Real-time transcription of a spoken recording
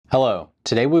Hello,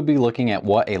 today we'll be looking at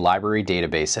what a library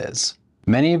database is.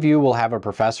 Many of you will have a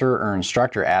professor or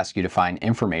instructor ask you to find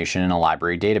information in a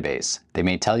library database. They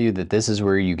may tell you that this is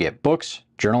where you get books,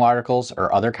 journal articles,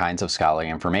 or other kinds of scholarly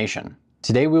information.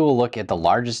 Today we will look at the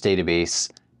largest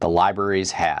database the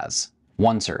libraries has,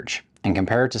 OneSearch, and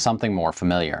compare it to something more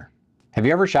familiar. Have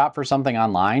you ever shopped for something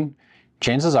online?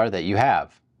 Chances are that you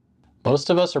have. Most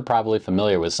of us are probably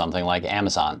familiar with something like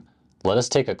Amazon. Let us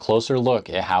take a closer look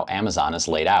at how Amazon is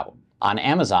laid out. On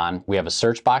Amazon, we have a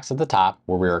search box at the top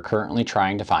where we are currently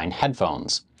trying to find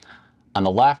headphones. On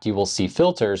the left, you will see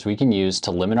filters we can use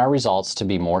to limit our results to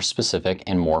be more specific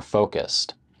and more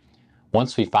focused.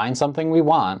 Once we find something we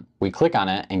want, we click on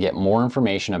it and get more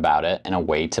information about it and a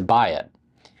way to buy it.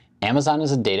 Amazon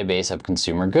is a database of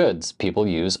consumer goods people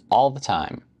use all the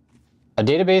time. A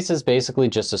database is basically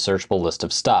just a searchable list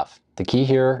of stuff. The key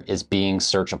here is being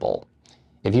searchable.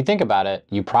 If you think about it,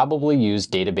 you probably use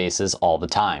databases all the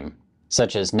time,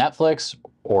 such as Netflix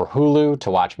or Hulu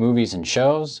to watch movies and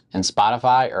shows, and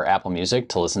Spotify or Apple Music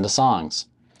to listen to songs.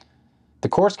 The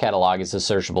course catalog is a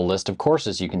searchable list of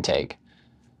courses you can take,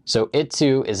 so it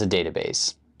too is a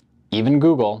database. Even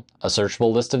Google, a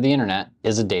searchable list of the internet,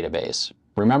 is a database.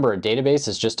 Remember, a database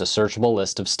is just a searchable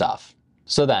list of stuff.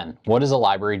 So then, what is a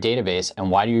library database and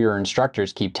why do your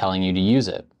instructors keep telling you to use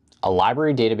it? A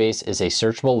library database is a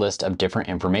searchable list of different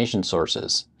information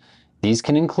sources. These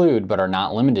can include, but are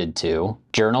not limited to,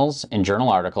 journals and journal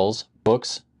articles,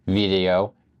 books,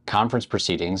 video, conference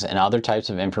proceedings, and other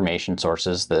types of information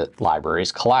sources that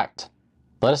libraries collect.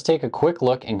 Let us take a quick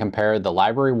look and compare the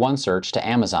Library OneSearch to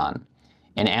Amazon.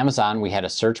 In Amazon, we had a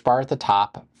search bar at the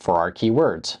top for our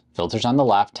keywords, filters on the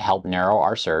left to help narrow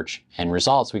our search, and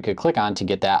results we could click on to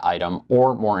get that item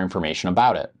or more information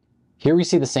about it. Here we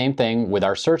see the same thing with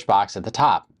our search box at the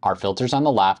top, our filters on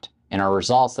the left, and our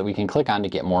results that we can click on to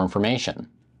get more information.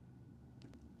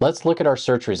 Let's look at our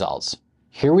search results.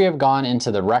 Here we have gone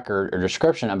into the record or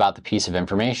description about the piece of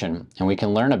information, and we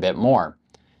can learn a bit more.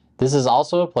 This is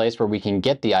also a place where we can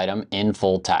get the item in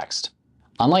full text.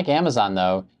 Unlike Amazon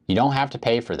though, you don't have to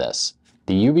pay for this.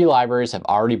 The UB libraries have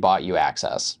already bought you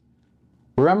access.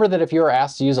 Remember that if you are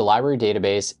asked to use a library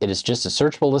database, it is just a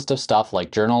searchable list of stuff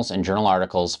like journals and journal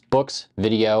articles, books,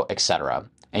 video, etc.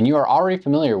 And you are already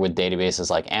familiar with databases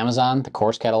like Amazon, the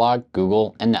course catalog,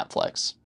 Google, and Netflix.